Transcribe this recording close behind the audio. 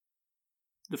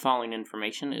The following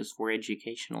information is for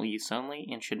educational use only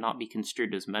and should not be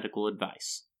construed as medical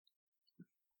advice.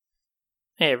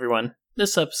 Hey everyone,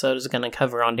 this episode is going to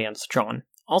cover ondansetron,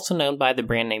 also known by the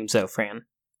brand name Zofran,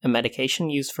 a medication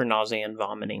used for nausea and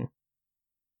vomiting.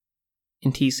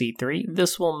 In TC3,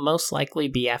 this will most likely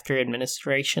be after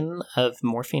administration of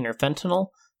morphine or fentanyl,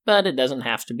 but it doesn't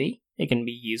have to be. It can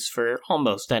be used for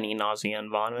almost any nausea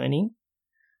and vomiting.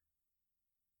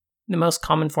 The most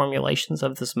common formulations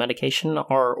of this medication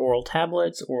are oral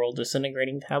tablets, oral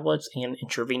disintegrating tablets, and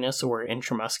intravenous or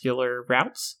intramuscular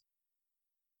routes.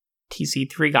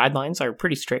 TC3 guidelines are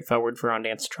pretty straightforward for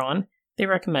ondansetron. They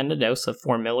recommend a dose of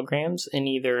 4 mg in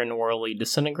either an orally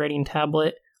disintegrating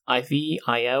tablet, IV,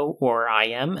 IO, or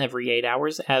IM every 8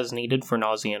 hours as needed for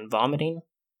nausea and vomiting.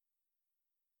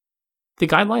 The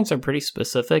guidelines are pretty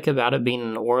specific about it being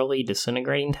an orally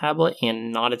disintegrating tablet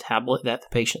and not a tablet that the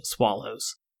patient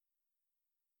swallows.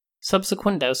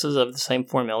 Subsequent doses of the same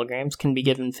 4 mg can be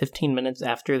given 15 minutes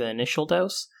after the initial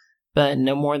dose, but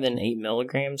no more than 8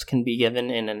 mg can be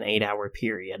given in an 8-hour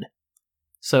period.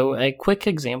 So, a quick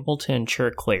example to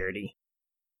ensure clarity.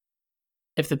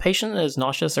 If the patient is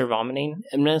nauseous or vomiting,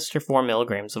 administer 4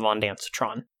 mg of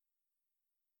ondansetron.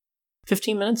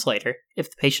 15 minutes later, if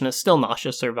the patient is still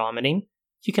nauseous or vomiting,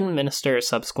 you can administer a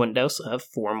subsequent dose of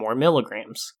 4 more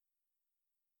milligrams.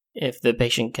 If the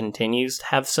patient continues to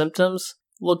have symptoms,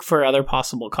 look for other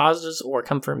possible causes or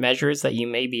comfort measures that you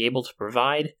may be able to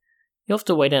provide. You'll have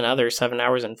to wait another 7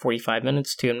 hours and 45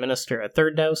 minutes to administer a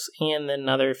third dose, and then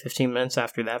another 15 minutes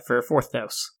after that for a fourth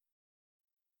dose.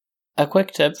 A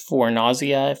quick tip for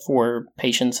nausea for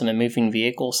patients in a moving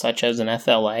vehicle such as an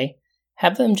FLA,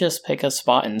 have them just pick a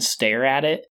spot and stare at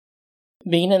it.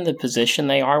 Being in the position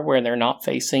they are where they're not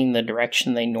facing the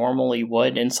direction they normally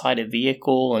would inside a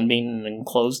vehicle and being in an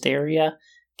enclosed area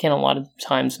can a lot of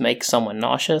times make someone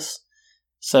nauseous.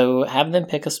 So have them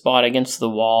pick a spot against the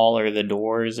wall or the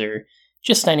doors or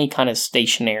just any kind of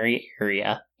stationary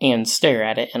area and stare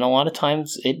at it, and a lot of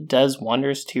times it does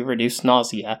wonders to reduce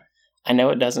nausea. I know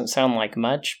it doesn't sound like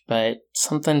much, but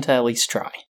something to at least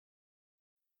try.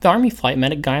 The Army Flight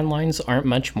Medic guidelines aren't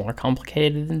much more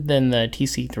complicated than the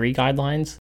TC3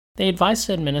 guidelines. They advise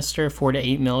to administer 4 to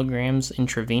 8 mg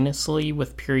intravenously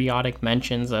with periodic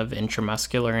mentions of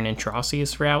intramuscular and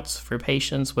intraosseous routes for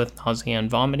patients with nausea and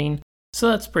vomiting, so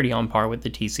that's pretty on par with the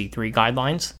TC3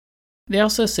 guidelines. They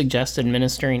also suggest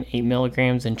administering 8 mg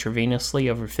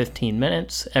intravenously over 15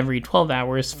 minutes every 12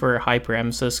 hours for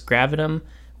hyperemesis gravidum,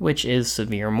 which is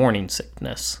severe morning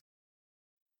sickness.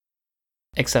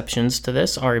 Exceptions to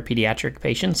this are pediatric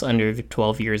patients under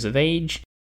 12 years of age.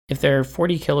 If they're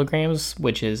 40 kilograms,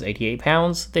 which is 88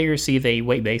 pounds, they receive a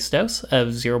weight-based dose of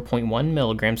 0.1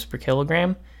 milligrams per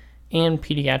kilogram, and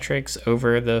pediatrics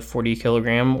over the 40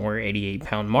 kilogram or 88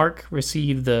 pound mark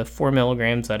receive the 4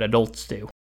 milligrams that adults do.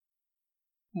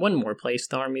 One more place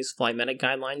the Army's Flight Medic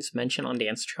guidelines mention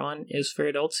ondansetron is for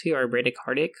adults who are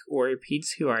bradycardic or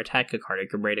peds who are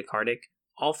tachycardic or bradycardic,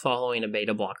 all following a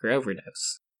beta blocker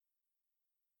overdose.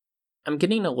 I'm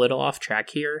getting a little off track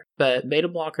here, but beta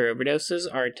blocker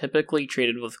overdoses are typically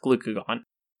treated with glucagon.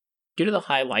 Due to the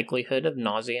high likelihood of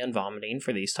nausea and vomiting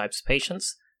for these types of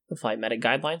patients, the Flight Medic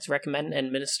guidelines recommend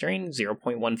administering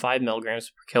 0.15 mg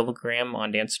per kilogram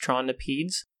ondansetron to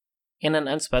peds and an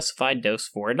unspecified dose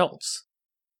for adults.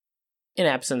 In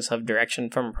absence of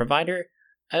direction from a provider,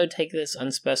 I would take this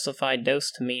unspecified dose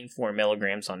to mean 4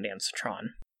 mg ondansetron.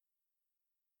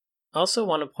 I also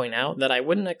want to point out that I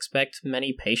wouldn't expect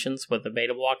many patients with a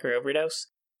beta blocker overdose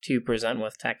to present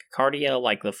with tachycardia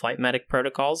like the Flight Medic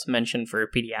protocols mentioned for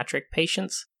pediatric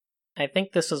patients. I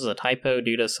think this is a typo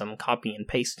due to some copy and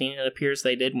pasting it appears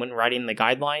they did when writing the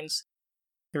guidelines.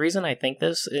 The reason I think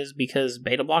this is because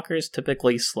beta blockers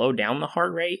typically slow down the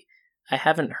heart rate. I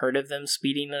haven't heard of them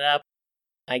speeding it up.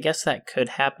 I guess that could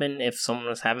happen if someone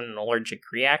was having an allergic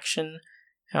reaction.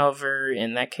 However,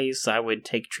 in that case, I would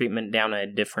take treatment down a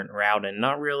different route and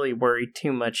not really worry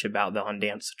too much about the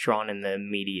ondansetron in the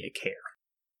immediate care.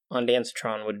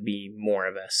 Ondansetron would be more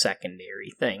of a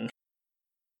secondary thing.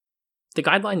 The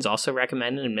guidelines also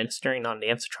recommend administering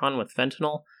ondansetron with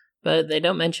fentanyl, but they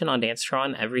don't mention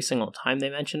ondansetron every single time they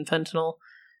mention fentanyl,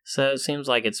 so it seems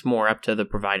like it's more up to the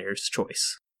provider's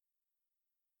choice.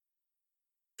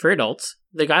 For adults,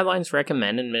 the guidelines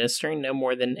recommend administering no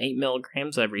more than 8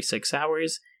 mg every 6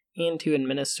 hours and to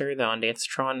administer the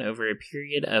ondansetron over a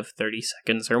period of 30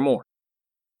 seconds or more.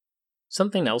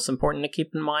 Something else important to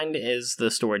keep in mind is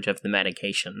the storage of the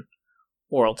medication.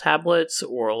 Oral tablets,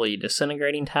 orally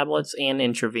disintegrating tablets, and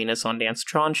intravenous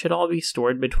ondansetron should all be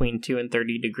stored between 2 and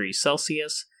 30 degrees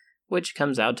Celsius, which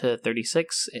comes out to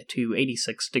 36 to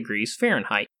 86 degrees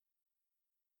Fahrenheit.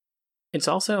 It's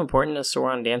also important to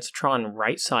store ondansetron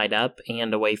right side up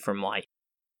and away from light.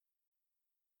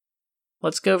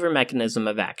 Let's go over mechanism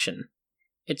of action.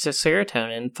 It's a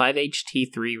serotonin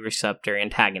 5-HT3 receptor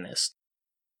antagonist.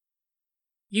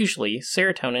 Usually,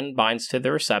 serotonin binds to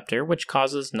the receptor, which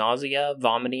causes nausea,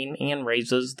 vomiting, and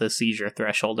raises the seizure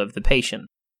threshold of the patient.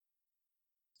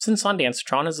 Since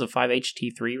ondansetron is a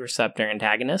 5-HT3 receptor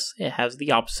antagonist, it has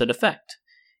the opposite effect.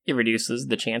 It reduces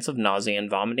the chance of nausea and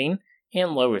vomiting,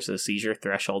 and lowers the seizure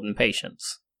threshold in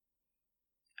patients.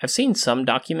 I've seen some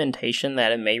documentation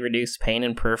that it may reduce pain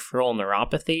and peripheral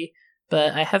neuropathy,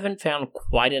 but I haven't found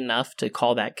quite enough to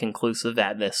call that conclusive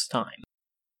at this time.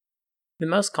 The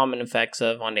most common effects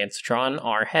of ondansetron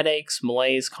are headaches,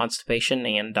 malaise, constipation,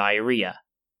 and diarrhea.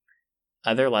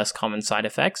 Other less common side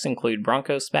effects include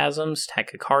bronchospasms,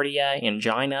 tachycardia,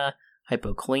 angina,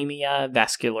 hypokalemia,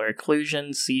 vascular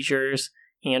occlusion, seizures,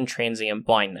 and transient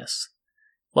blindness.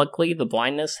 Luckily, the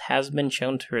blindness has been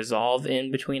shown to resolve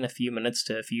in between a few minutes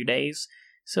to a few days,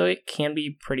 so it can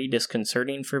be pretty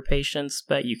disconcerting for patients,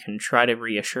 but you can try to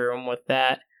reassure them with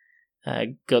that.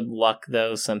 Good luck,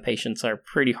 though. Some patients are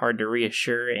pretty hard to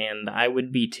reassure, and I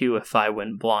would be too if I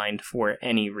went blind for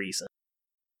any reason.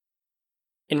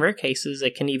 In rare cases,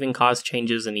 it can even cause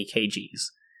changes in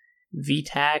EKGs.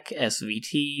 VTAC,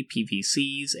 SVT,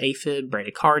 PVCs, AFib,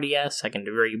 bradycardia,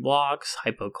 second-degree blocks,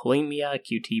 hypokalemia,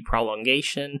 QT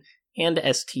prolongation, and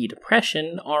ST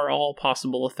depression are all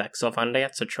possible effects of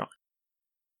ondansetron.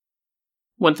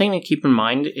 One thing to keep in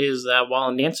mind is that while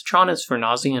ondansetron is for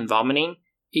nausea and vomiting,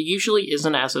 it usually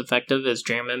isn't as effective as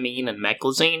Dramamine and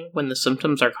meclizine when the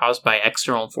symptoms are caused by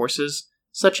external forces,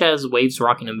 such as waves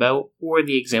rocking a boat, or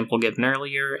the example given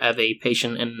earlier of a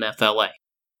patient in an FLA.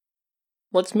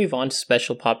 Let's move on to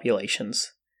special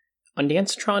populations.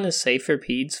 Ondansetron is safe for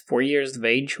peds 4 years of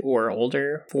age or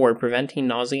older for preventing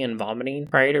nausea and vomiting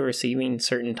prior to receiving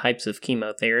certain types of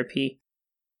chemotherapy.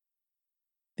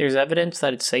 There's evidence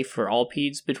that it's safe for all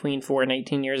peds between 4 and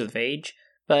 18 years of age,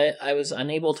 but I was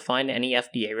unable to find any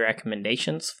FDA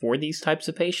recommendations for these types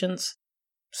of patients,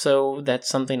 so that's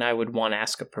something I would want to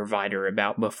ask a provider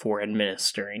about before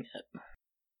administering it.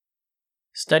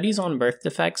 Studies on birth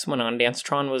defects when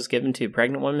ondansetron was given to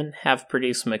pregnant women have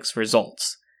produced mixed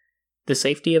results. The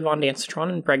safety of ondansetron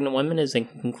in pregnant women is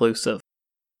inconclusive.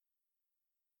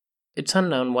 It's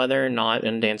unknown whether or not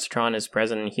ondansetron is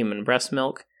present in human breast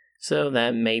milk, so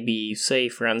that may be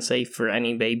safe or unsafe for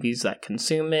any babies that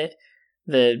consume it.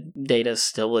 The data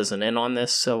still isn't in on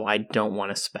this, so I don't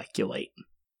want to speculate.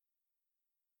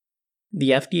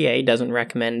 The FDA doesn't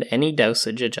recommend any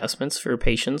dosage adjustments for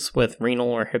patients with renal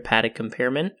or hepatic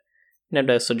impairment. No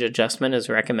dosage adjustment is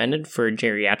recommended for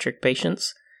geriatric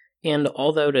patients, and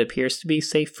although it appears to be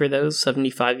safe for those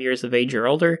 75 years of age or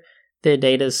older, the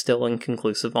data is still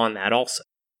inconclusive on that also.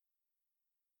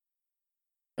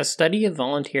 A study of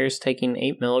volunteers taking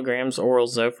 8 mg oral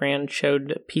Zofran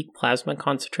showed peak plasma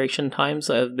concentration times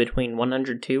of between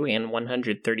 102 and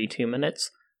 132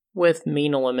 minutes, with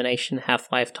mean elimination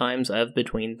half-life times of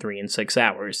between 3 and 6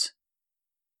 hours.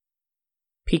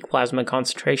 Peak plasma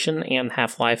concentration and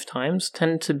half-life times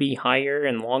tend to be higher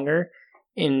and longer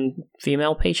in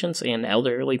female patients and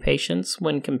elderly patients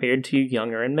when compared to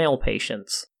younger and male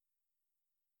patients.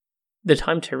 The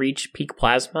time to reach peak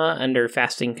plasma under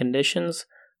fasting conditions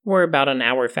were about an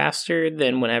hour faster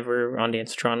than whenever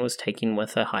ondansetron was taken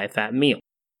with a high-fat meal.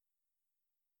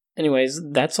 Anyways,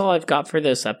 that's all I've got for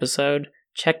this episode.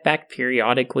 Check back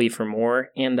periodically for more,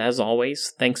 and as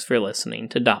always, thanks for listening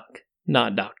to Doc,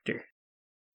 not Doctor.